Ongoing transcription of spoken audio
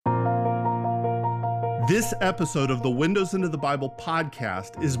This episode of the Windows into the Bible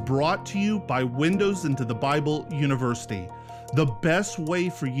podcast is brought to you by Windows into the Bible University, the best way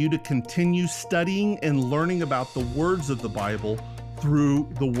for you to continue studying and learning about the words of the Bible through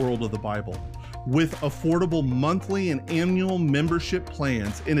the world of the Bible. With affordable monthly and annual membership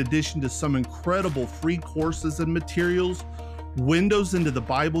plans, in addition to some incredible free courses and materials, Windows into the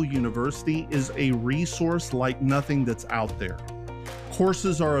Bible University is a resource like nothing that's out there.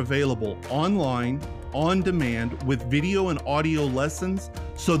 Courses are available online, on demand, with video and audio lessons,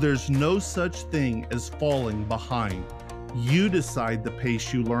 so there's no such thing as falling behind. You decide the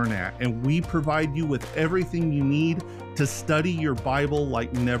pace you learn at, and we provide you with everything you need to study your Bible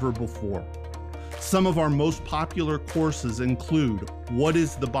like never before. Some of our most popular courses include What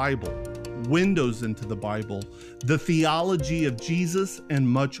is the Bible?, Windows into the Bible, The Theology of Jesus, and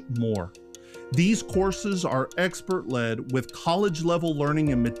much more. These courses are expert-led with college-level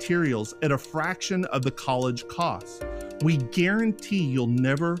learning and materials at a fraction of the college costs. We guarantee you'll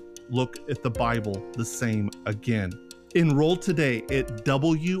never look at the Bible the same again. Enroll today at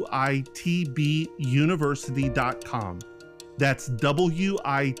witbuniversity.com. That's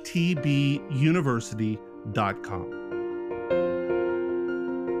witbuniversity.com.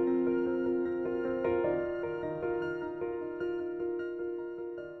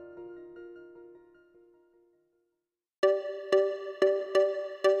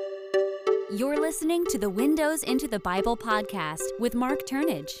 You're listening to the Windows into the Bible podcast with Mark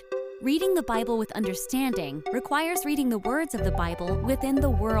Turnage. Reading the Bible with understanding requires reading the words of the Bible within the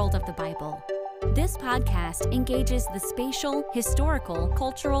world of the Bible. This podcast engages the spatial, historical,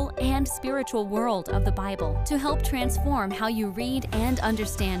 cultural, and spiritual world of the Bible to help transform how you read and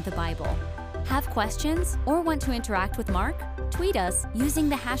understand the Bible. Have questions or want to interact with Mark? Tweet us using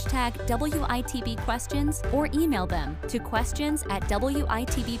the hashtag WITBquestions or email them to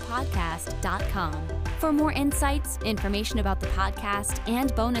questions@witbpodcast.com. For more insights, information about the podcast,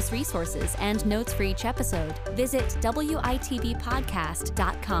 and bonus resources and notes for each episode, visit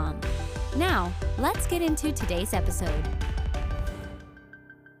WITBpodcast.com. Now, let's get into today's episode.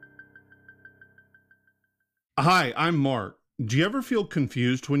 Hi, I'm Mark. Do you ever feel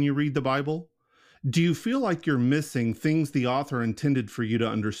confused when you read the Bible? Do you feel like you're missing things the author intended for you to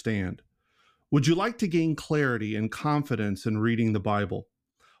understand? Would you like to gain clarity and confidence in reading the Bible?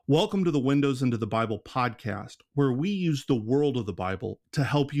 Welcome to the Windows into the Bible podcast, where we use the world of the Bible to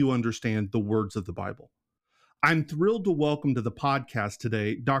help you understand the words of the Bible. I'm thrilled to welcome to the podcast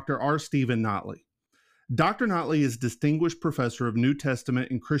today Dr. R. Stephen Notley. Dr. Notley is Distinguished Professor of New Testament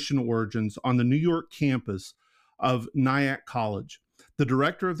and Christian Origins on the New York campus of Nyack College, the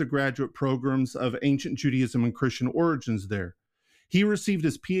director of the graduate programs of Ancient Judaism and Christian Origins there. He received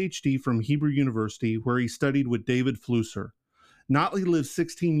his PhD from Hebrew University, where he studied with David Flusser. Notley lived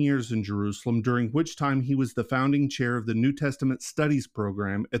 16 years in Jerusalem, during which time he was the founding chair of the New Testament Studies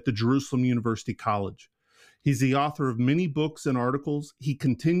program at the Jerusalem University College. He's the author of many books and articles. He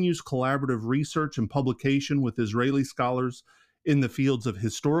continues collaborative research and publication with Israeli scholars in the fields of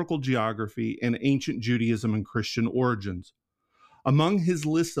historical geography and ancient Judaism and Christian origins. Among his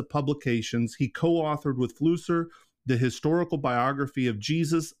lists of publications, he co-authored with Flusser the historical biography of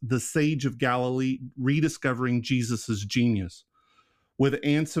Jesus, the Sage of Galilee, Rediscovering Jesus' Genius. With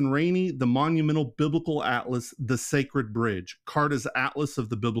Anson Rainey, the monumental biblical atlas, The Sacred Bridge, Carta's Atlas of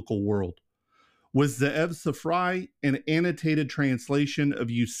the Biblical World. With Ze'ev Safrai, an annotated translation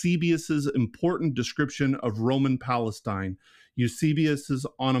of Eusebius's important description of Roman Palestine, Eusebius's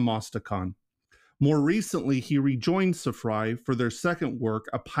Onomasticon. More recently, he rejoined Safrai for their second work,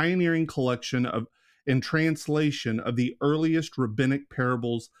 a pioneering collection of and translation of the earliest rabbinic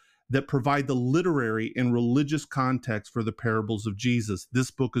parables that provide the literary and religious context for the parables of Jesus. This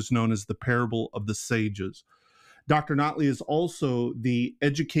book is known as the Parable of the Sages. Dr. Notley is also the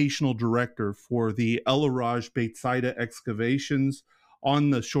educational director for the El Araj Bethsaida excavations on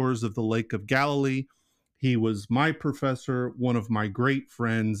the shores of the Lake of Galilee. He was my professor, one of my great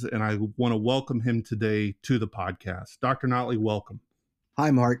friends, and I want to welcome him today to the podcast. Dr. Notley, welcome. Hi,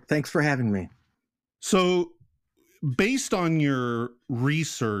 Mark. Thanks for having me. So, based on your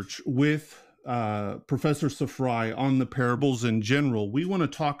research with Professor Safrai on the parables in general, we want to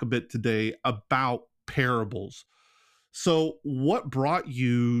talk a bit today about parables. So, what brought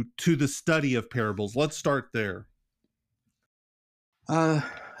you to the study of parables? Let's start there.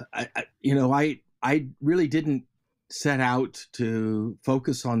 I really didn't set out to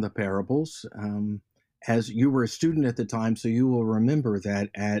focus on the parables. As you were a student at the time, so you will remember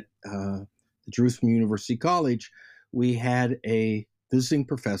that at the Jerusalem University College, we had a visiting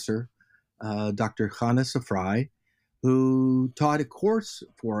professor, Dr. Chana Safrai, who taught a course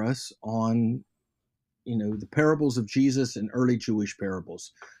for us on the parables of Jesus and early Jewish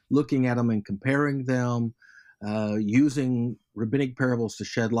parables, looking at them and comparing them, using rabbinic parables to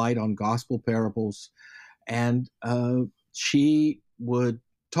shed light on gospel parables. And she would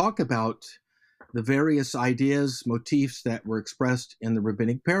talk about the various ideas, motifs that were expressed in the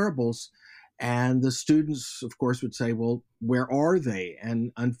rabbinic parables. And the students, of course, would say, well, where are they?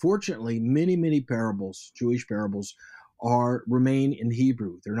 And unfortunately, many, many parables, Jewish parables, remain in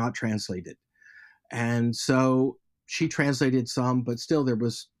Hebrew. They're not translated. And so she translated some, but still there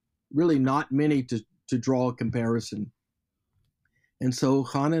was really not many to draw a comparison. And so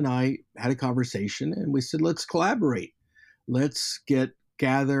Hannah and I had a conversation, and we said, let's collaborate. Let's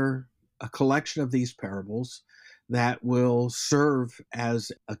gather a collection of these parables that will serve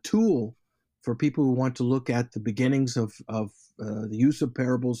as a tool for people who want to look at the beginnings of the use of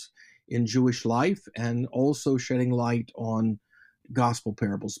parables in Jewish life, and also shedding light on gospel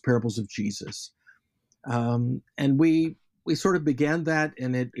parables, parables of Jesus. And we sort of began that,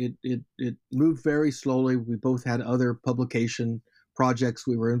 and it moved very slowly. We both had other publication projects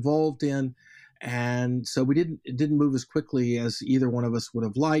we were involved in, and so it didn't move as quickly as either one of us would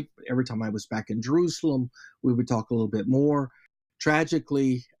have liked. But every time I was back in Jerusalem, we would talk a little bit more.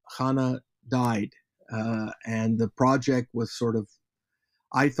 Tragically, Hannah died, and the project was sort of,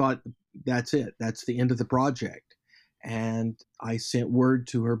 I thought, that's it. That's the end of the project. And I sent word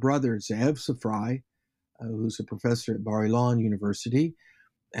to her brother, Zev Safrai, who's a professor at Bar Ilan University,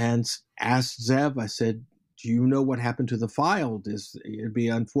 and asked Zev, I said, do you know what happened to the file? It'd be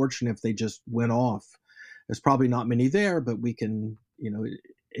unfortunate if they just went off. There's probably not many there, but we can,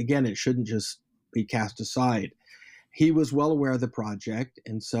 again, it shouldn't just be cast aside. He was well aware of the project,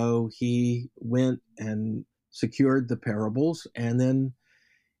 and so he went and secured the parables, and then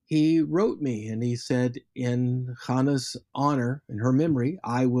he wrote me, and he said, in Hannah's honor, in her memory,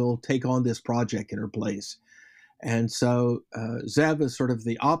 I will take on this project in her place. And so Zev is sort of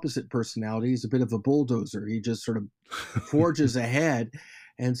the opposite personality. He's a bit of a bulldozer. He just sort of forges ahead.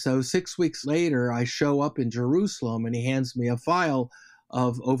 And so 6 weeks later, I show up in Jerusalem, and he hands me a file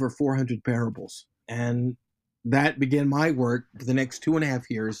of over 400 parables. And that began my work for the next 2.5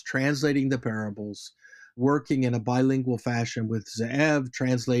 years, translating the parables, working in a bilingual fashion with Zev,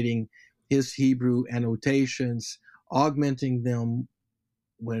 translating his Hebrew annotations, augmenting them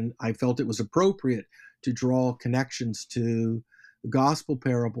when I felt it was appropriate to draw connections to the gospel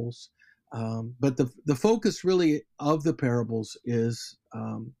parables. But the focus really of the parables is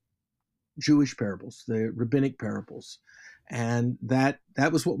Jewish parables, the rabbinic parables. And that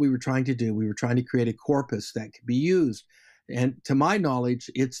was what we were trying to do. We were trying to create a corpus that could be used. And to my knowledge,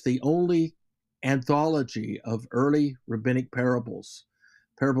 it's the only anthology of early rabbinic parables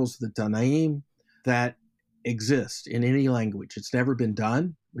of the Tanaim, that exist in any language. It's never been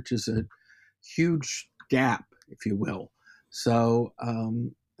done, which is a huge gap, if you will. So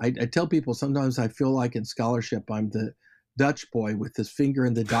I tell people sometimes I feel like in scholarship I'm the Dutch boy with his finger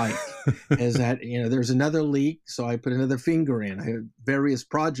in the dike. Is that, there's another leak, so I put another finger in. I have various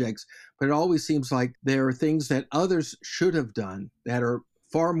projects, but it always seems like there are things that others should have done that are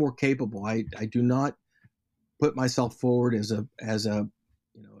far more capable. I do not put myself forward as a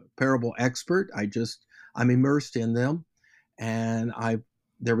parable expert. I'm immersed in them, and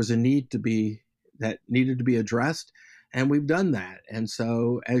there was a need that needed to be addressed, and we've done that. And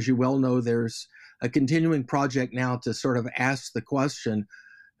so, as you well know, there's a continuing project now to sort of ask the question,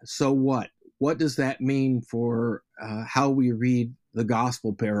 so what? What does that mean for how we read the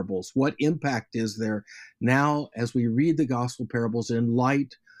gospel parables? What impact is there now as we read the gospel parables in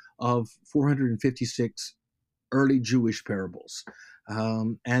light of 456 early Jewish parables?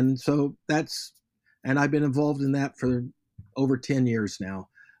 And I've been involved in that for over 10 years now,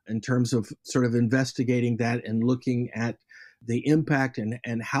 in terms of sort of investigating that and looking at the impact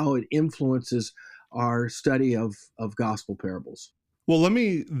and how it influences our study of gospel parables. Well, let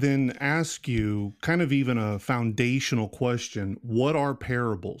me then ask you kind of even a foundational question. What are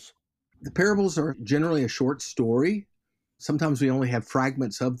parables? The parables are generally a short story. Sometimes we only have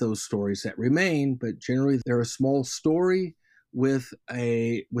fragments of those stories that remain, but generally they're a small story with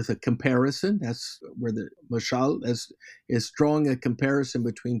a comparison. That's where the mashal is drawing a comparison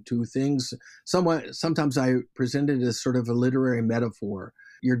between two things. Sometimes I present it as sort of a literary metaphor.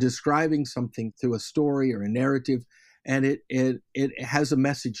 You're describing something through a story or a narrative, and it has a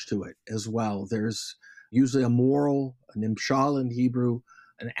message to it as well. There's usually a moral, an imshal in Hebrew,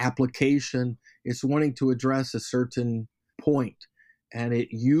 an application. It's wanting to address a certain point, and it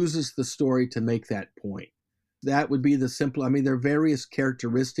uses the story to make that point. That would be the simple. There are various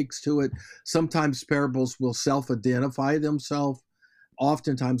characteristics to it. Sometimes parables will self-identify themselves.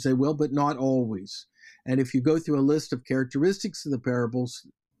 oftentimes they will, but not always. And if you go through a list of characteristics of the parables,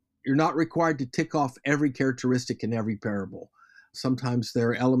 you're not required to tick off every characteristic in every parable. Sometimes there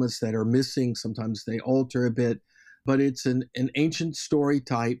are elements that are missing, sometimes they alter a bit, but it's an ancient story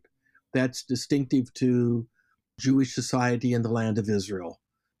type that's distinctive to Jewish society in the land of Israel.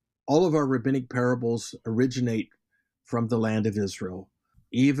 All of our rabbinic parables originate from the land of Israel.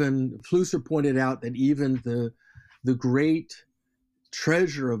 Even Flusser pointed out that even the great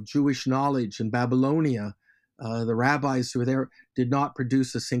treasure of Jewish knowledge in Babylonia, the rabbis who were there did not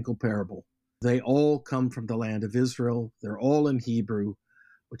produce a single parable. They all come from the land of Israel. They're all in Hebrew,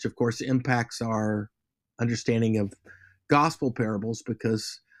 which of course impacts our understanding of gospel parables,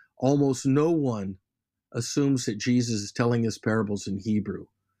 because almost no one assumes that Jesus is telling his parables in Hebrew.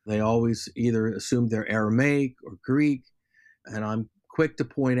 They always either assume they're Aramaic or Greek. And I'm quick to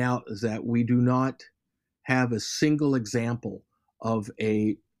point out that we do not have a single example of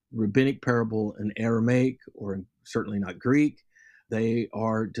a rabbinic parable in Aramaic, or certainly not Greek. They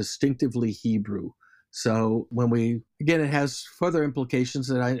are distinctively Hebrew. So again, it has further implications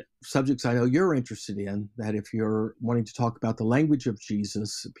that subjects I know you're interested in, that if you're wanting to talk about the language of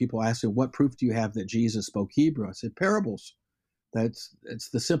Jesus, people ask me, what proof do you have that Jesus spoke Hebrew? I said, parables. It's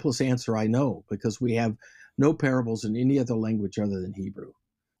the simplest answer I know, because we have no parables in any other language other than Hebrew.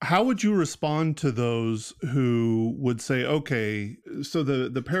 How would you respond to those who would say, okay, so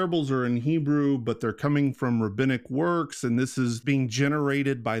the parables are in Hebrew, but they're coming from rabbinic works, and this is being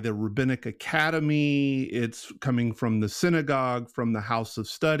generated by the Rabbinic Academy. It's coming from the synagogue, from the house of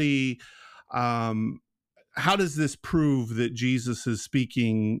study. How does this prove that Jesus is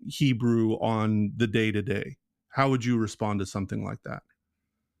speaking Hebrew on the day-to-day? How would you respond to something like that?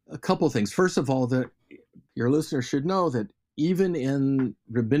 A couple of things. First of all, that your listeners should know that even in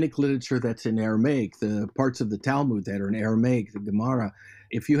rabbinic literature that's in Aramaic, the parts of the Talmud that are in Aramaic, the Gemara,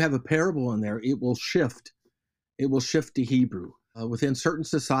 if you have a parable in there, it will shift. It will shift to Hebrew. Within certain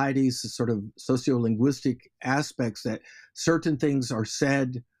societies, sort of sociolinguistic aspects, that certain things are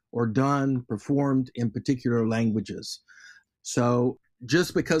said or done, performed in particular languages. So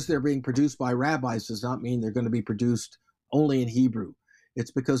just because they're being produced by rabbis does not mean they're going to be produced only in Hebrew.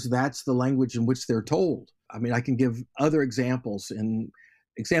 It's because that's the language in which they're told. I mean, I can give other examples. An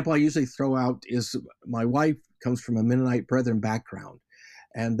example I usually throw out is my wife comes from a Mennonite Brethren background,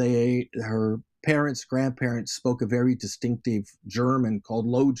 and her parents, grandparents spoke a very distinctive German called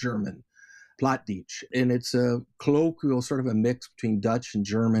Low German, Plattdeutsch, and it's a colloquial sort of a mix between Dutch and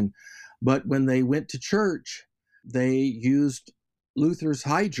German. But when they went to church, they used Luther's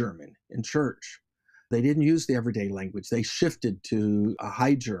High German in church. They didn't use the everyday language. They shifted to a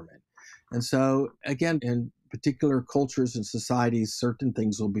High German. And so, again, in particular cultures and societies, certain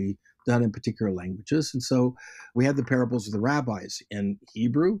things will be done in particular languages. And so we have the parables of the rabbis in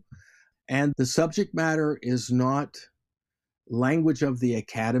Hebrew. And the subject matter is not language of the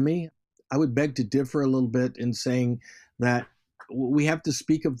academy. I would beg to differ a little bit in saying that we have to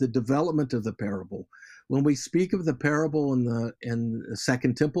speak of the development of the parable. When we speak of the parable in the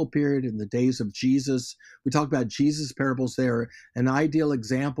Second Temple period, in the days of Jesus, we talk about Jesus' parables there, an ideal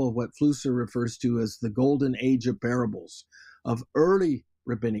example of what Flusser refers to as the golden age of parables, of early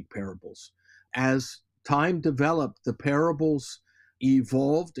rabbinic parables. As time developed, the parables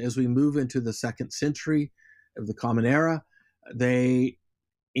evolved as we move into the second century of the Common Era. They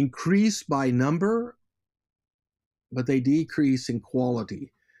increase by number, but they decrease in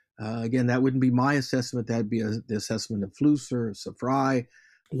quality. Again, that wouldn't be my assessment. That'd be the assessment of Flusser, Safrai.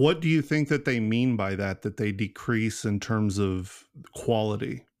 What do you think that they mean by that they decrease in terms of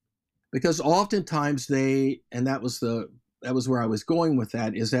quality? Because oftentimes and that was where I was going with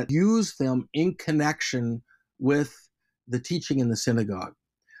that, is that use them in connection with the teaching in the synagogue.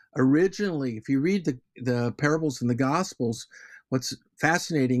 Originally, if you read the parables in the Gospels, what's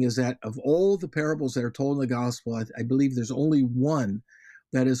fascinating is that of all the parables that are told in the Gospel, I believe there's only one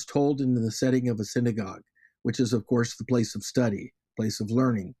that is told in the setting of a synagogue, which is, of course, the place of study, place of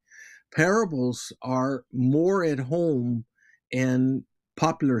learning. Parables are more at home in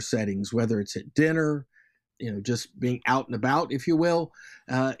popular settings, whether it's at dinner, just being out and about, if you will.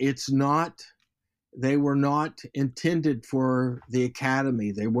 They were not intended for the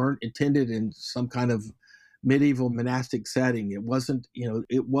academy. They weren't intended in some kind of medieval monastic setting. It wasn't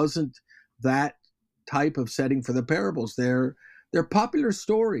that type of setting for the parables. They're popular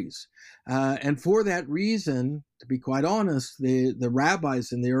stories. And for that reason, to be quite honest, the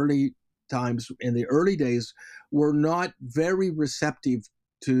rabbis in the early times, in the early days, were not very receptive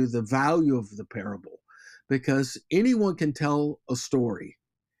to the value of the parable, because anyone can tell a story.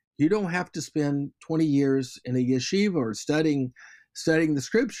 You don't have to spend 20 years in a yeshiva or studying studying the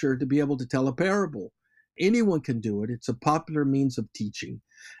scripture to be able to tell a parable. Anyone can do it. It's a popular means of teaching.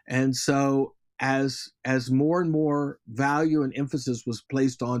 And so as more and more value and emphasis was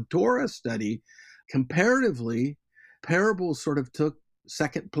placed on Torah study, comparatively, parables sort of took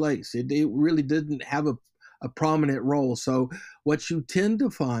second place. It really didn't have a prominent role. So what you tend to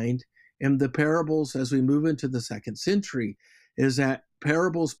find in the parables as we move into the second century is that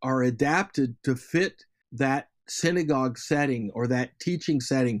parables are adapted to fit that synagogue setting or that teaching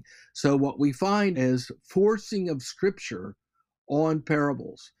setting. So what we find is forcing of scripture on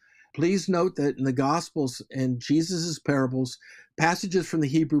parables. Please note that in the Gospels and Jesus's parables, passages from the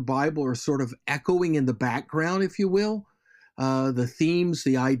Hebrew Bible are sort of echoing in the background, if you will. The themes,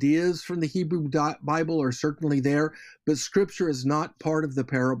 the ideas from the Hebrew Bible are certainly there, but scripture is not part of the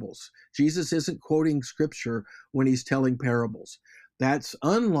parables. Jesus isn't quoting scripture when he's telling parables. That's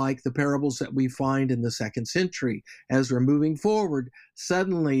unlike the parables that we find in the second century. As we're moving forward,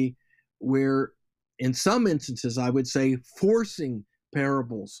 suddenly we're, in some instances, I would say, forcing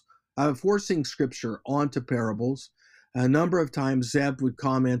scripture onto parables. A number of times Zeb would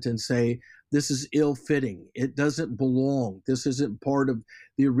comment and say, this is ill-fitting. It doesn't belong. This isn't part of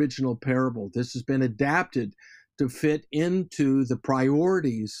the original parable. This has been adapted to fit into the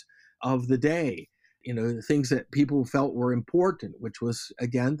priorities of the day. The things that people felt were important, which was,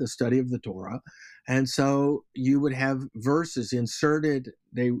 again, the study of the Torah. And so you would have verses inserted,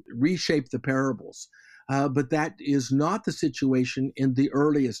 they reshape the parables. But that is not the situation in the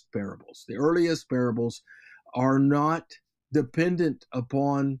earliest parables. The earliest parables are not dependent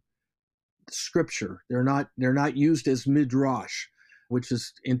upon scripture. They're not used as midrash, which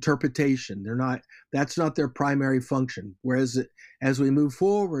is interpretation. That's not their primary function. Whereas as we move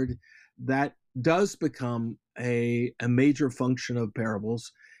forward, that does become a major function of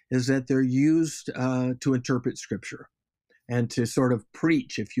parables, is that they're used to interpret scripture and to sort of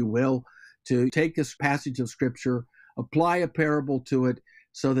preach, if you will, to take a passage of scripture, apply a parable to it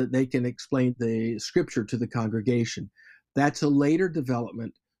so that they can explain the scripture to the congregation. That's a later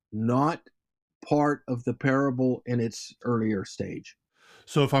development, not part of the parable in its earlier stage.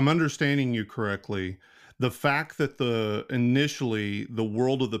 So if I'm understanding you correctly, the fact that initially the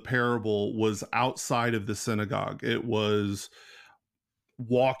world of the parable was outside of the synagogue, it was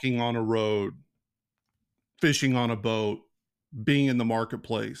walking on a road, fishing on a boat, being in the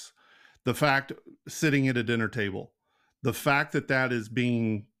marketplace, the fact sitting at a dinner table, the fact that that is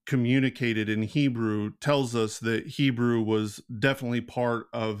being communicated in Hebrew tells us that Hebrew was definitely part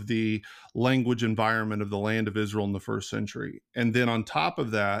of the language environment of the land of Israel in the first century. And then on top of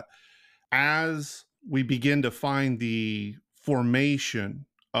that, as we begin to find the formation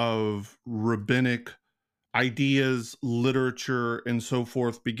of rabbinic ideas, literature, and so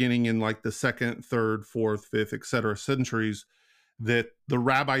forth, beginning in like the second, third, fourth, fifth, etc. centuries, that the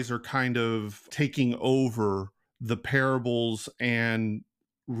rabbis are kind of taking over the parables and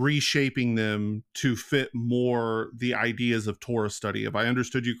reshaping them to fit more the ideas of Torah study. Have I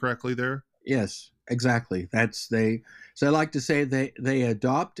understood you correctly there? Yes, exactly. So I like to say they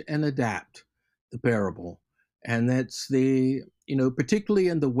adopt and adapt the parable. And that's particularly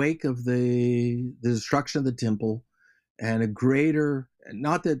in the wake of the destruction of the temple and a greater,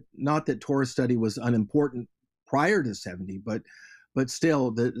 not that Torah study was unimportant prior to 70, but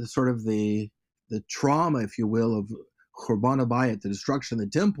still the sort of the trauma, if you will, of Churban Habayit, the destruction of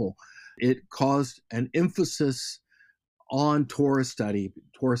the temple, it caused an emphasis on Torah study.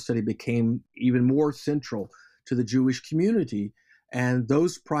 Torah study became even more central to the Jewish community, and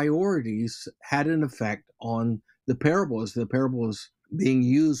those priorities had an effect on the parable as the parable is being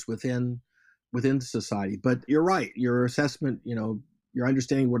used within society. But you're right. Your assessment, your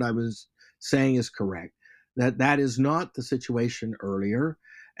understanding what I was saying is correct. That is not the situation earlier.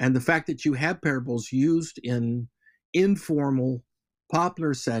 And the fact that you have parables used in informal,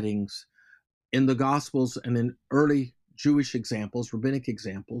 popular settings in the Gospels and in early Jewish examples, rabbinic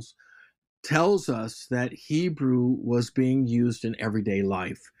examples, tells us that Hebrew was being used in everyday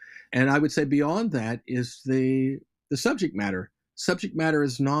life. And I would say beyond that is the subject matter. Subject matter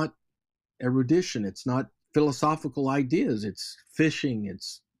is not erudition. It's not philosophical ideas. It's fishing.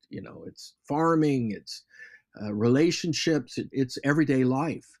 It's farming. It's relationships. It's everyday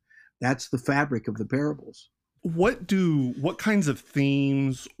life. That's the fabric of the parables. What kinds of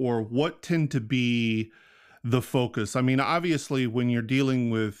themes or what tend to be the focus? I mean, obviously, when you're dealing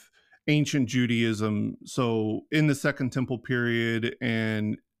with ancient Judaism, so in the Second Temple period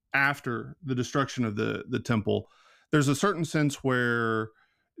and after the destruction of the temple, there's a certain sense where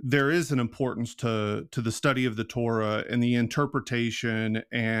there is an importance to the study of the Torah and the interpretation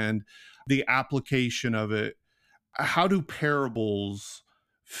and the application of it. how do parables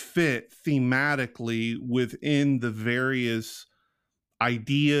fit thematically within the various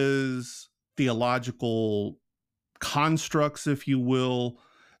ideas, theological constructs, if you will,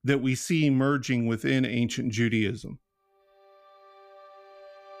 that we see emerging within ancient Judaism?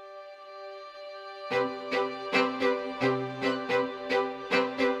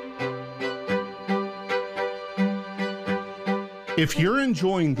 If you're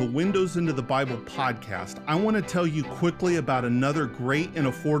enjoying the Windows into the Bible podcast, I want to tell you quickly about another great and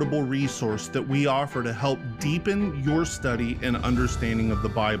affordable resource that we offer to help deepen your study and understanding of the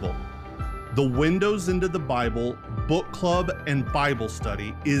Bible. The Windows into the Bible Book Club and Bible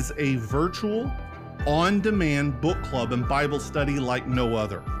Study is a virtual, on-demand book club and Bible study like no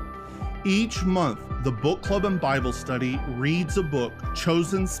other. Each month, the Book Club and Bible Study reads a book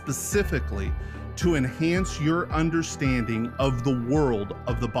chosen specifically to enhance your understanding of the world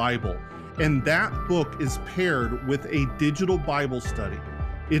of the Bible. And that book is paired with a digital Bible study.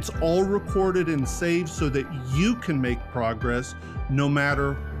 It's all recorded and saved so that you can make progress no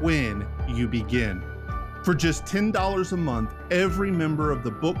matter when you begin. For just $10 a month, every member of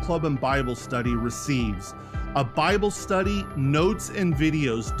the Book Club and Bible Study receives a Bible study, notes, and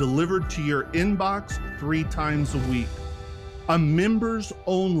videos delivered to your inbox 3 times a week, a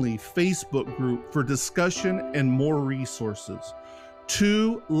members-only Facebook group for discussion and more resources,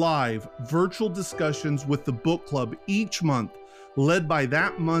 2 live virtual discussions with the book club each month, led by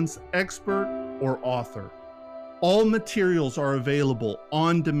that month's expert or author. All materials are available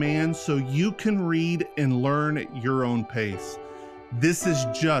on demand so you can read and learn at your own pace. This is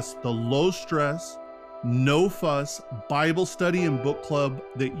just the low-stress, no-fuss Bible study and book club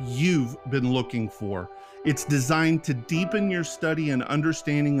that you've been looking for. It's designed to deepen your study and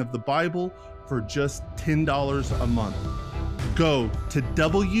understanding of the Bible for just $10 a month. Go to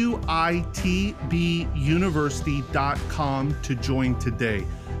witbuniversity.com to join today.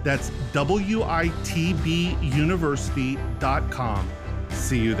 That's witbuniversity.com.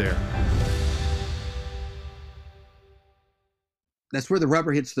 See you there. That's where the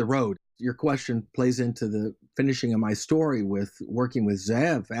rubber hits the road. Your question plays into the finishing of my story with working with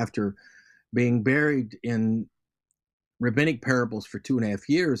Zev. After being buried in rabbinic parables for 2.5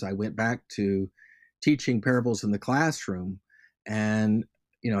 years, I went back to teaching parables in the classroom. And,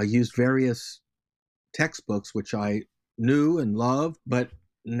 I used various textbooks, which I knew and loved. But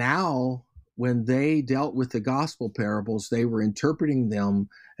now, when they dealt with the gospel parables, they were interpreting them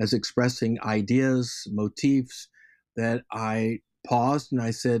as expressing ideas, motifs that I paused and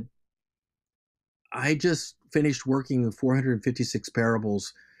I said, I just finished working with 456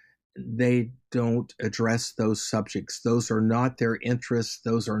 parables. They don't address those subjects. Those are not their interests.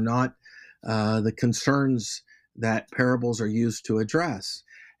 Those are not the concerns that parables are used to address.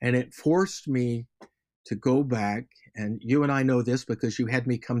 And it forced me to go back, and you and I know this because you had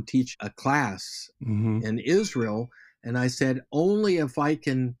me come teach a class in Israel. And I said, only if I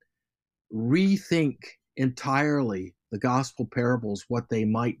can rethink entirely the gospel parables, what they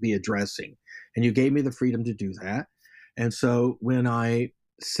might be addressing. And you gave me the freedom to do that. And so when I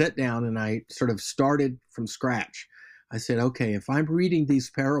sat down and I sort of started from scratch, I said, okay, if I'm reading these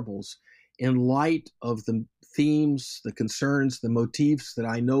parables in light of the themes, the concerns, the motifs that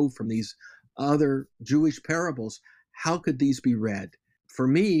I know from these other Jewish parables, how could these be read? For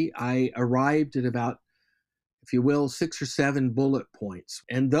me, I arrived at about, if you will, 6 or 7 bullet points.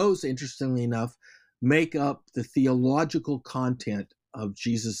 And those, interestingly enough, make up the theological content of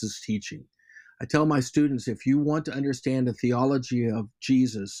Jesus's teaching. I tell my students, if you want to understand the theology of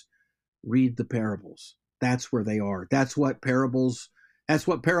Jesus, read the parables. That's where they are. That's what parables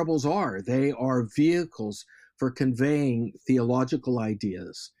are. They are vehicles for conveying theological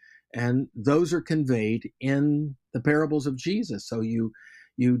ideas. And those are conveyed in the parables of Jesus. So you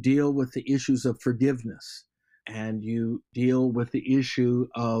deal with the issues of forgiveness, and you deal with the issue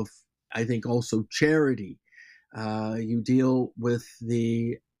of, I think, also charity. You deal with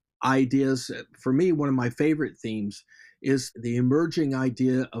the ideas. For me, one of my favorite themes is the emerging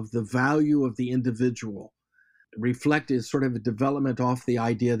idea of the value of the individual, reflected sort of a development off the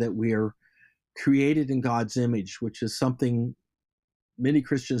idea that we are created in God's image, which is something many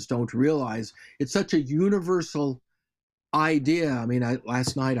Christians don't realize. It's such a universal idea. I mean,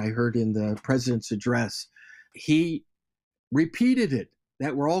 last night I heard in the president's address, he repeated it,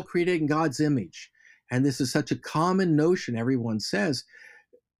 that we're all created in God's image. And this is such a common notion, everyone says.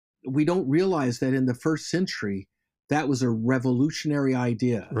 We don't realize that in the first century, that was a revolutionary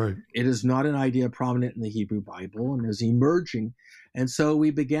idea. Right. It is not an idea prominent in the Hebrew Bible and is emerging. And so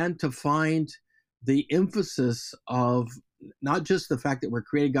we began to find the emphasis of not just the fact that we're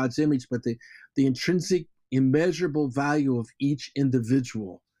created God's image, but the intrinsic immeasurable value of each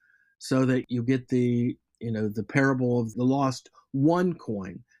individual, so that you get the parable of the lost one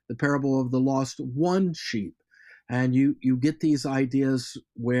coin, the parable of the lost one sheep. And you get these ideas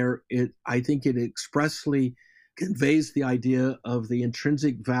where I think it expressly conveys the idea of the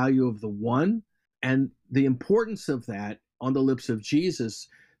intrinsic value of the one and the importance of that on the lips of Jesus.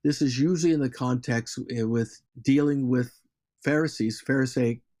 This is usually in the context with dealing with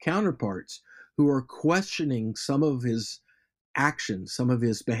Pharisaic counterparts who are questioning some of his actions, some of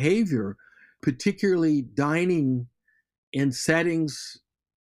his behavior, particularly dining in settings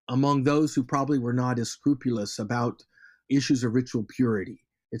among those who probably were not as scrupulous about issues of ritual purity.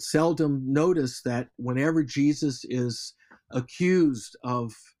 It's seldom noticed that whenever Jesus is accused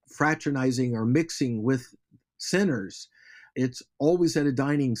of fraternizing or mixing with sinners, it's always at a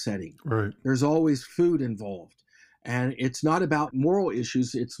dining setting. Right. There's always food involved. And it's not about moral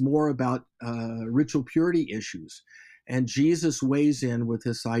issues, it's more about ritual purity issues. And Jesus weighs in with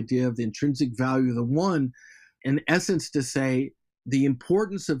this idea of the intrinsic value of the one, in essence, to say, the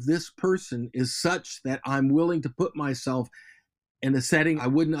importance of this person is such that I'm willing to put myself in a setting I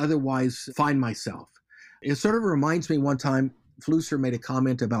wouldn't otherwise find myself. It sort of reminds me, one time, Flusser made a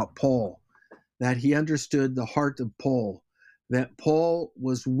comment about Paul, that he understood the heart of Paul, that Paul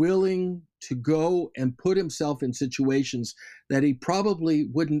was willing to go and put himself in situations that he probably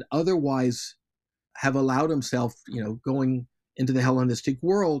wouldn't otherwise have allowed himself, going into the Hellenistic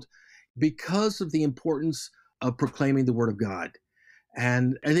world, because of the importance of proclaiming the word of God.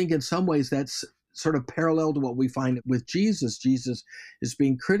 And I think in some ways that's sort of parallel to what we find with Jesus. Jesus is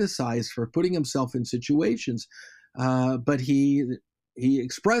being criticized for putting himself in situations, but he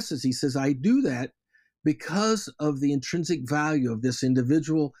expresses, he says, I do that because of the intrinsic value of this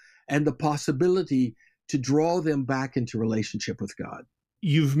individual and the possibility to draw them back into relationship with God.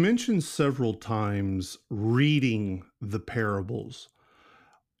 You've mentioned several times reading the parables.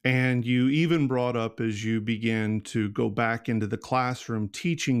 And you even brought up, as you began to go back into the classroom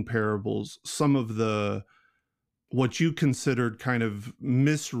teaching parables, some of what you considered kind of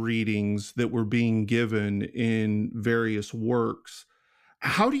misreadings that were being given in various works.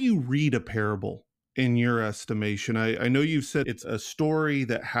 How do you read a parable in your estimation? I know you've said it's a story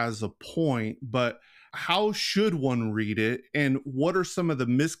that has a point, but how should one read it? And what are some of the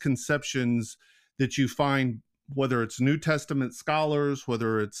misconceptions that you find, whether it's New Testament scholars,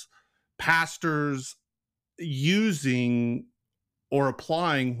 whether it's pastors, using or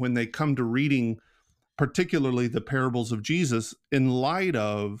applying when they come to reading, particularly the parables of Jesus, in light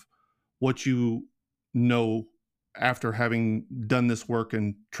of what you know after having done this work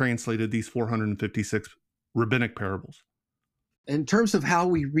and translated these 456 rabbinic parables? In terms of how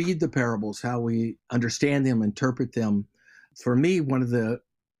we read the parables, how we understand them, interpret them, for me, one of the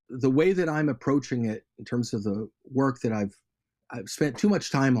way that I'm approaching it in terms of the work that I've spent too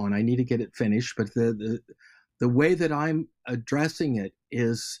much time on, I need to get it finished, but the way that I'm addressing it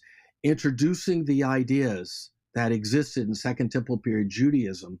is introducing the ideas that existed in Second Temple period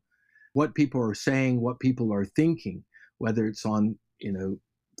Judaism, what people are saying, what people are thinking, whether it's on,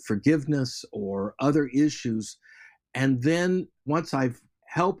 forgiveness or other issues. And then once I've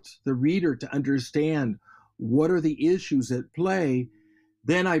helped the reader to understand what are the issues at play,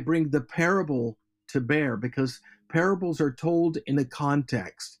 then I bring the parable to bear, because parables are told in a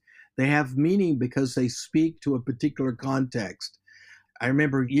context. They have meaning because they speak to a particular context. I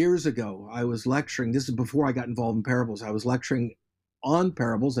remember years ago, I was lecturing, this is before I got involved in parables, I was lecturing on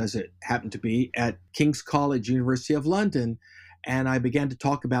parables, as it happened to be, at King's College, University of London, and I began to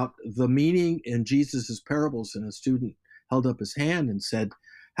talk about the meaning in Jesus's parables, and a student held up his hand and said,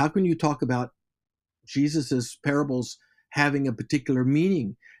 how can you talk about Jesus's parables having a particular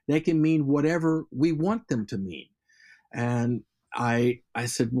meaning? They can mean whatever we want them to mean. And I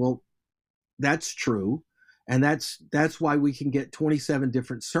said, well, that's true. And that's why we can get 27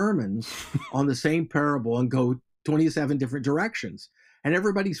 different sermons on the same parable and go 27 different directions. And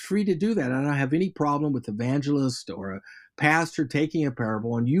everybody's free to do that. I don't have any problem with evangelist or a pastor taking a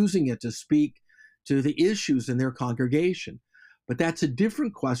parable and using it to speak to the issues in their congregation. But that's a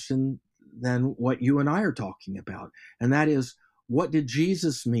different question than what you and I are talking about. And that is, what did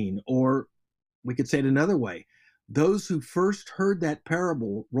Jesus mean? Or we could say it another way. Those who first heard that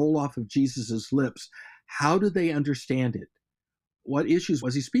parable roll off of Jesus's lips, how did they understand it? What issues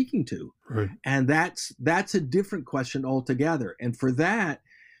was he speaking to? Right. And that's a different question altogether. And for that,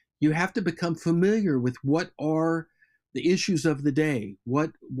 you have to become familiar with what are the issues of the day.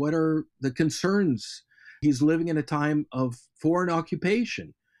 What are the concerns? He's living in a time of foreign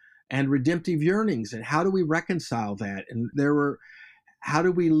occupation and redemptive yearnings. And how do we reconcile that? And there were How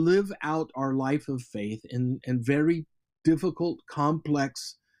do we live out our life of faith in very difficult,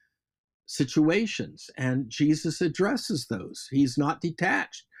 complex situations? And Jesus addresses those. He's not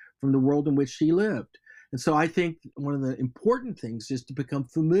detached from the world in which he lived. And so I think one of the important things is to become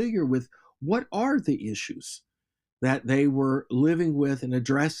familiar with what are the issues that they were living with and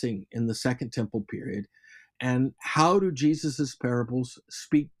addressing in the Second Temple period, and how do Jesus's parables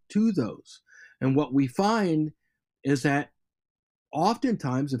speak to those? And what we find is that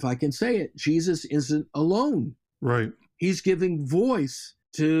oftentimes, if I can say it, Jesus isn't alone. Right. He's giving voice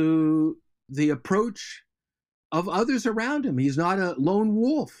to the approach of others around him. He's not a lone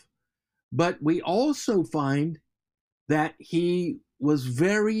wolf. But we also find that he was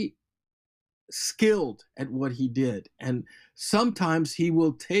very skilled at what he did. And sometimes he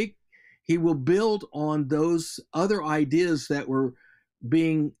will build on those other ideas that were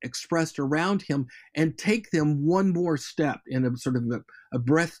being expressed around him and take them one more step in a sort of a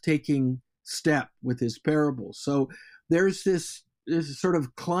breathtaking step with his parables. So there's this sort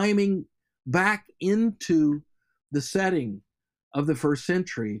of climbing back into the setting of the first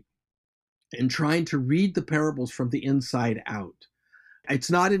century and trying to read the parables from the inside out.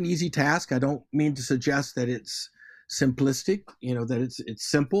 It's not an easy task. I don't mean to suggest that it's simplistic, that it's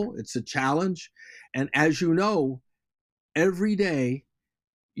simple. It's a challenge. And as you know, every day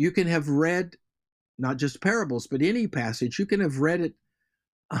you can have read not just parables, but any passage, you can have read it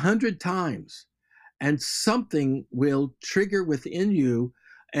 100 times, and something will trigger within you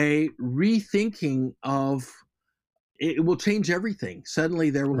a rethinking of it. Will change everything. Suddenly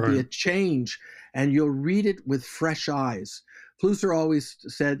there will be a change, and you'll read it with fresh eyes. Flusser always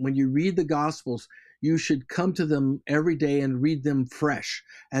said, when you read the Gospels, you should come to them every day and read them fresh,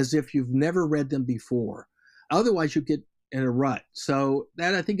 as if you've never read them before. Otherwise, you get in a rut. So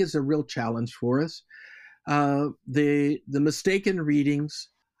that, I think, is a real challenge for us. The mistaken readings,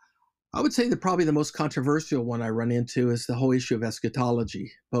 I would say that probably the most controversial one I run into is the whole issue of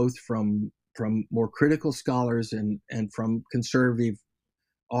eschatology, both from more critical scholars and from conservative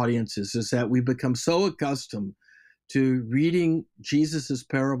audiences, is that we become so accustomed to reading Jesus's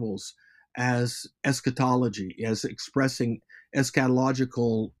parables as eschatology, as expressing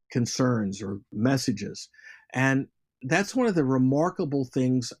eschatological concerns or messages. And that's one of the remarkable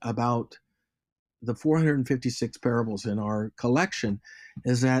things about the 456 parables in our collection,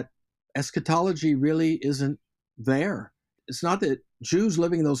 is that eschatology really isn't there. It's not that Jews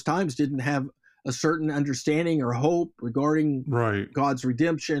living in those times didn't have a certain understanding or hope regarding God's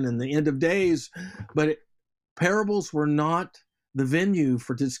redemption and the end of days, but parables were not the venue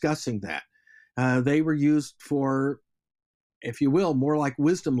for discussing that. They were used for, if you will, more like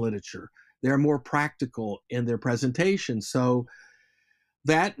wisdom literature. They're more practical in their presentation. So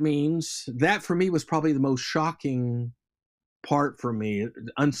that means that for me was probably the most shocking part for me,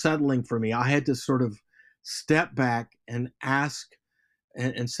 unsettling for me. I had to sort of step back and ask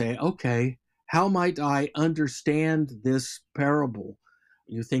and say, okay, how might I understand this parable?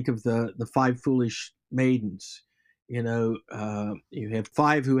 You think of the 5 foolish maidens. You have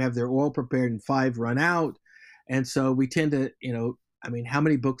 5 who have their oil prepared and 5 run out. And so we tend to, how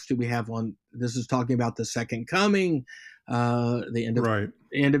many books do we have on, this is talking about the second coming, the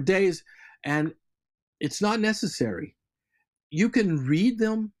end of days. And it's not necessary. You can read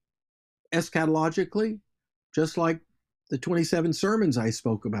them eschatologically, just like the 27 sermons I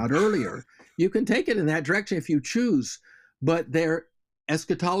spoke about earlier. You can take it in that direction if you choose, but their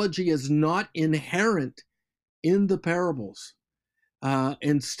eschatology is not inherent in the parables.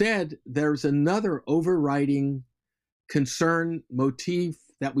 Instead, there's another overriding concern, motif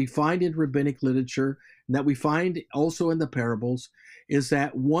that we find in rabbinic literature, and that we find also in the parables, is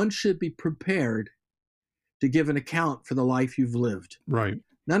that one should be prepared to give an account for the life you've lived. Right.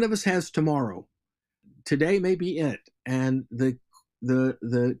 None of us has tomorrow. Today may be it. And the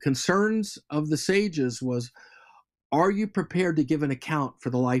concerns of the sages was, are you prepared to give an account for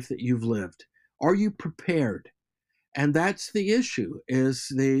the life that you've lived? Are you prepared? And that's the issue, is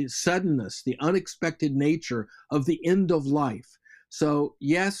the suddenness, the unexpected nature of the end of life. So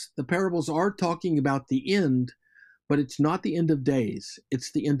yes, the parables are talking about the end, but it's not the end of days.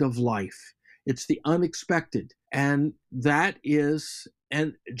 It's the end of life. It's the unexpected. And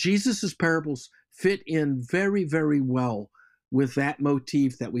Jesus's parables fit in very, very well with that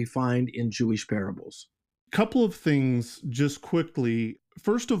motif that we find in Jewish parables. Couple of things just quickly.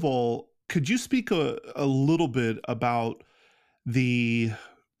 First of all, could you speak a little bit about the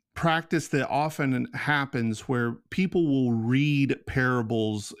practice that often happens where people will read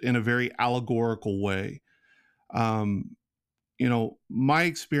parables in a very allegorical way? My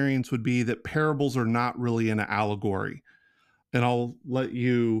experience would be that parables are not really an allegory. And I'll let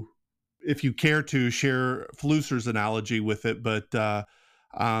you, if you care to, share Flusser's analogy with it. But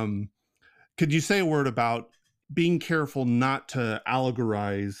could you say a word about being careful not to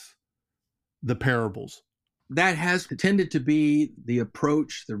allegorize the parables? That has tended to be the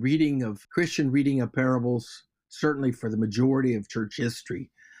approach, the reading of Christian reading of parables, certainly for the majority of church history.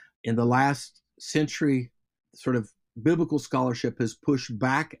 In the last century, sort of biblical scholarship has pushed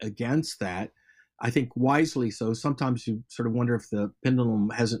back against that. I think wisely so. Sometimes you sort of wonder if the pendulum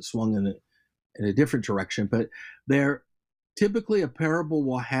hasn't swung in a different direction, but typically a parable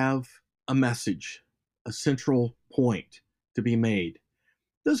will have a message, a central point to be made.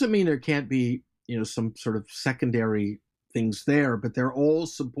 Doesn't mean there can't be, some sort of secondary things there, but they're all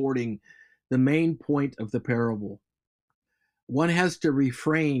supporting the main point of the parable. One has to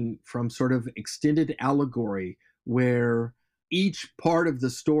refrain from sort of extended allegory where each part of the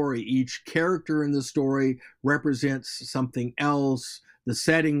story, each character in the story represents something else, the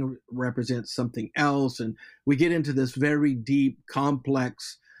setting represents something else, and we get into this very deep,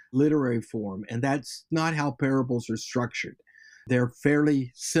 complex literary form, and that's not how parables are structured. They're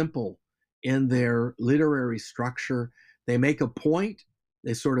fairly simple in their literary structure. They make a point,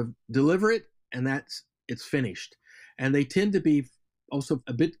 they sort of deliver it, and it's finished. And they tend to be also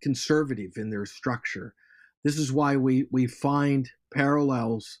a bit conservative in their structure. This is why we find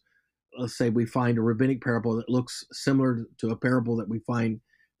parallels. Let's say we find a rabbinic parable that looks similar to a parable that we find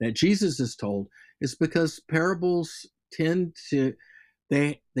that Jesus has told. It's because parables tend to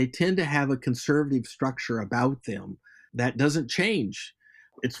have a conservative structure about them that doesn't change.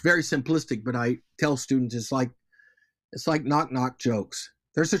 It's very simplistic, but I tell students it's like knock knock jokes.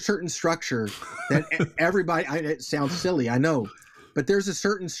 There's a certain structure that everybody, it sounds silly, I know, but there's a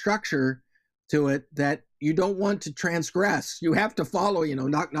certain structure to it that you don't want to transgress. You have to follow,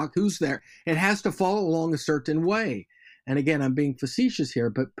 knock knock, who's there? It has to follow along a certain way. And again, I'm being facetious here,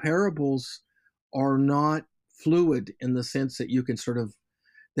 but parables are not fluid in the sense that you can sort of,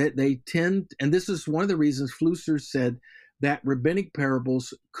 that they tend, and this is one of the reasons Flusser said that rabbinic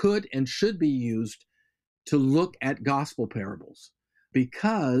parables could and should be used to look at gospel parables,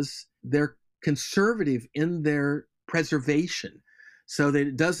 because they're conservative in their preservation, so that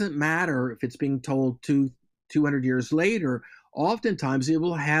it doesn't matter if it's being told 200 years later. Oftentimes it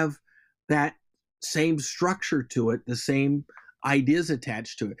will have that same structure to it, the same ideas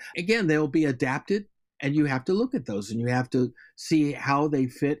attached to it. Again, they'll be adapted, and you have to look at those, and you have to see how they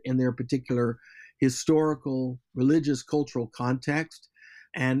fit in their particular historical, religious, cultural context.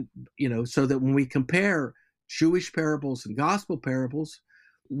 And, so that when we compare Jewish parables and gospel parables,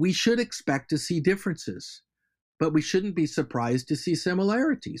 we should expect to see differences, but we shouldn't be surprised to see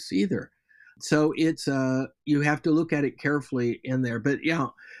similarities either. So it's, you have to look at it carefully in there. But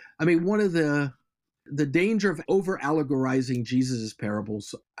one of the danger of over allegorizing Jesus's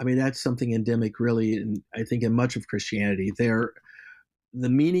parables, that's something endemic really, and I think in much of Christianity. The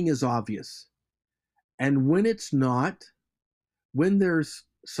meaning is obvious. And when it's not, when there's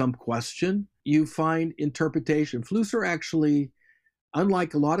some question, you find interpretation. Flusser actually,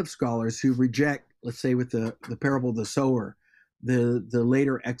 unlike a lot of scholars who reject, let's say with the parable of the sower, the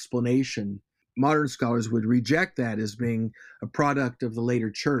later explanation, modern scholars would reject that as being a product of the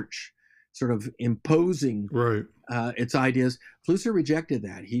later church, sort of imposing its ideas. Flusser rejected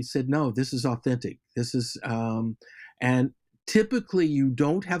that. He said, no, this is authentic. This is, and typically you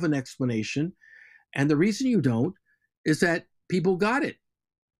don't have an explanation. And the reason you don't is that people got it.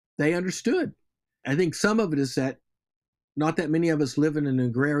 They understood. I think some of it is that not that many of us live in an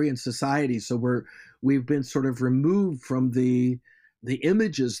agrarian society, so we've been sort of removed from the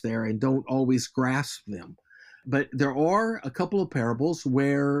images there and don't always grasp them. But there are a couple of parables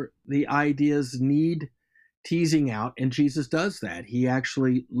where the ideas need teasing out, and Jesus does that. He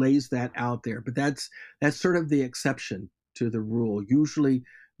actually lays that out there. But that's sort of the exception to the rule. Usually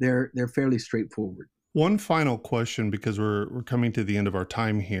they're fairly straightforward. One final question, because we're coming to the end of our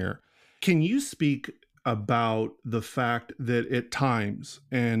time here. Can you speak about the fact that at times,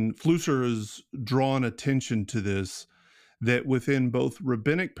 and Flusser has drawn attention to this, that within both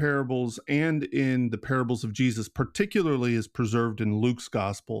rabbinic parables and in the parables of Jesus, particularly as preserved in Luke's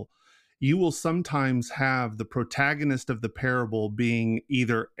gospel, you will sometimes have the protagonist of the parable being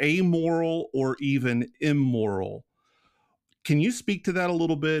either amoral or even immoral. Can you speak to that a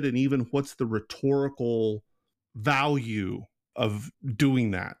little bit, and even what's the rhetorical value of doing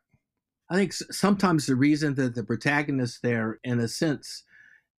that? I think sometimes the reason that the protagonist there, in a sense,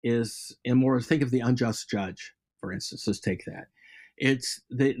 is immoral. Think of the unjust judge, for instance. Let's take that. It's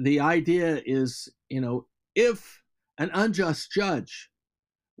the idea is, if an unjust judge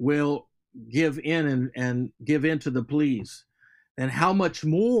will give in and give in to the pleas, then how much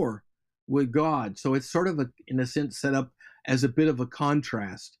more would God? So it's sort of in a sense, set up as a bit of a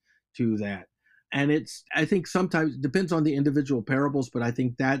contrast to that. And I think sometimes it depends on the individual parables, but I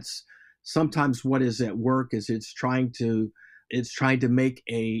think that's sometimes what is at work is it's trying to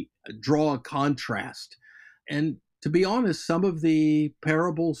draw a contrast. And to be honest, some of the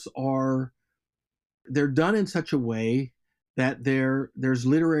parables they're done in such a way that there's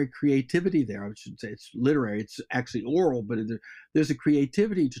literary creativity there. I should say it's literary, it's actually oral, but there's a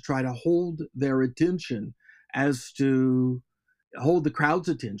creativity to try to hold their attention, as to hold the crowd's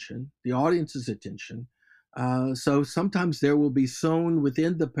attention, the audience's attention. So sometimes there will be sown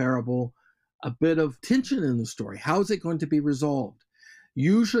within the parable a bit of tension in the story. How is it going to be resolved?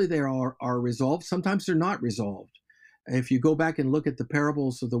 Usually they are resolved. Sometimes they're not resolved. If you go back and look at the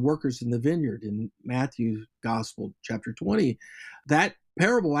parables of the workers in the vineyard in Matthew's Gospel, chapter 20, that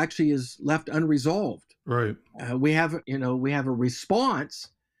parable actually is left unresolved. Right. We have a response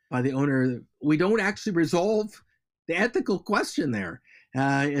by the owner. We don't actually resolve the ethical question there.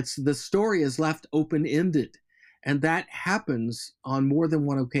 The story is left open-ended, and that happens on more than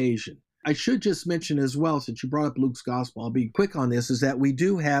one occasion. I should just mention as well, since you brought up Luke's Gospel, I'll be quick on this, is that we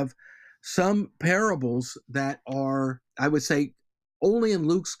do have some parables that are, I would say, only in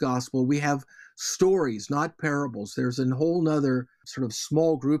Luke's Gospel, we have stories, not parables. There's a whole nother sort of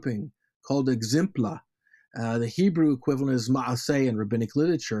small grouping called exempla. The Hebrew equivalent is ma'aseh in rabbinic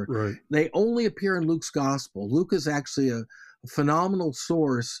literature. Right. They only appear in Luke's Gospel. Luke is actually a phenomenal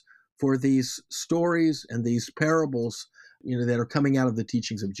source for these stories and these parables, that are coming out of the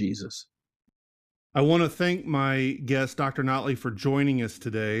teachings of Jesus. I want to thank my guest, Dr. Notley, for joining us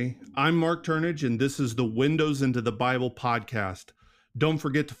today. I'm Mark Turnage, and this is the Windows into the Bible podcast. Don't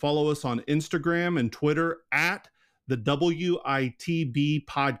forget to follow us on Instagram and Twitter at the WITB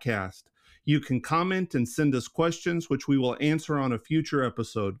podcast. You can comment and send us questions, which we will answer on a future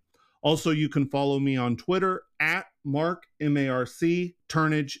episode. Also, you can follow me on Twitter at Mark, M-A-R-C,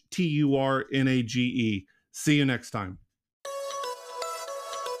 Turnage, T-U-R-N-A-G-E. See you next time.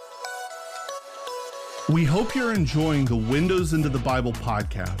 We hope you're enjoying the Windows into the Bible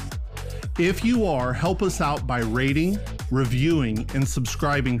podcast. If you are, help us out by rating, reviewing, and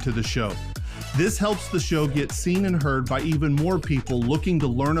subscribing to the show. This helps the show get seen and heard by even more people looking to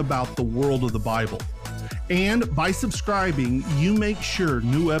learn about the world of the Bible. And by subscribing, you make sure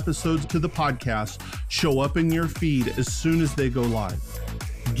new episodes to the podcast show up in your feed as soon as they go live.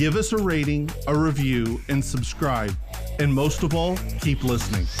 Give us a rating, a review, and subscribe. And most of all, keep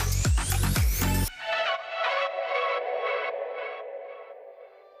listening.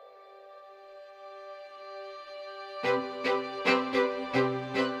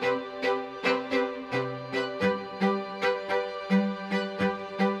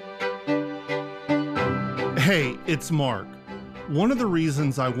 Hey, it's Mark. One of the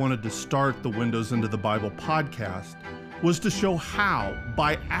reasons I wanted to start the Windows into the Bible podcast was to show how,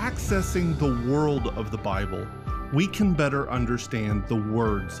 by accessing the world of the Bible, we can better understand the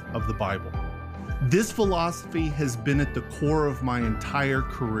words of the Bible. This philosophy has been at the core of my entire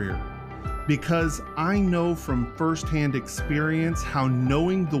career because I know from firsthand experience how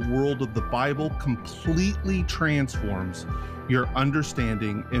knowing the world of the Bible completely transforms your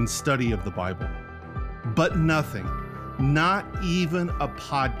understanding and study of the Bible. But nothing, not even a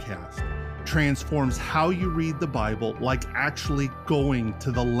podcast, transforms how you read the Bible like actually going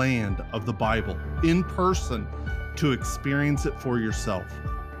to the land of the Bible in person to experience it for yourself.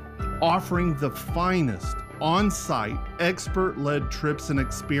 Offering the finest on-site, expert-led trips and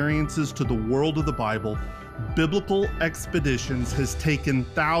experiences to the world of the Bible, Biblical Expeditions has taken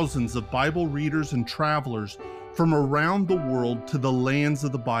thousands of Bible readers and travelers from around the world to the lands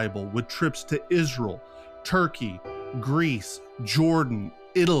of the Bible with trips to Israel, Turkey, Greece, Jordan,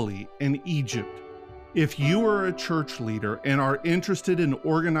 Italy, and Egypt. If you are a church leader and are interested in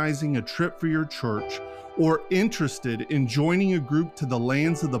organizing a trip for your church or interested in joining a group to the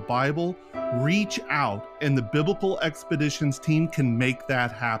lands of the Bible, reach out and the Biblical Expeditions team can make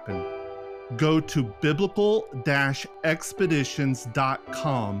that happen. Go to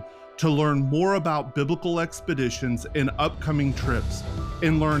biblical-expeditions.com to learn more about Biblical Expeditions and upcoming trips,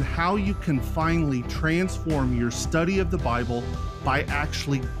 and learn how you can finally transform your study of the Bible by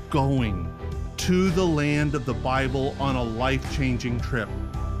actually going to the land of the Bible on a life-changing trip.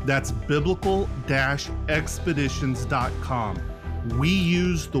 That's biblical-expeditions.com. We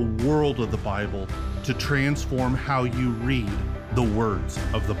use the world of the Bible to transform how you read the words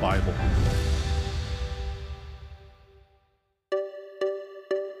of the Bible.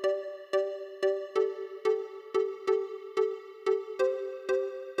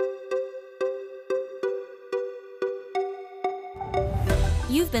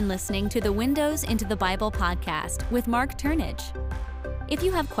 You've been listening to the Windows into the Bible podcast with Mark Turnage. If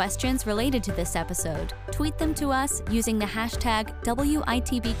you have questions related to this episode, tweet them to us using the hashtag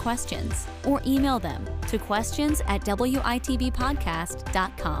WITBquestions or email them to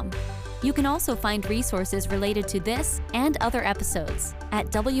questions@witbpodcast.com. You can also find resources related to this and other episodes at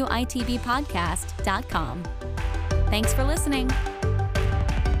WITBpodcast.com. Thanks for listening.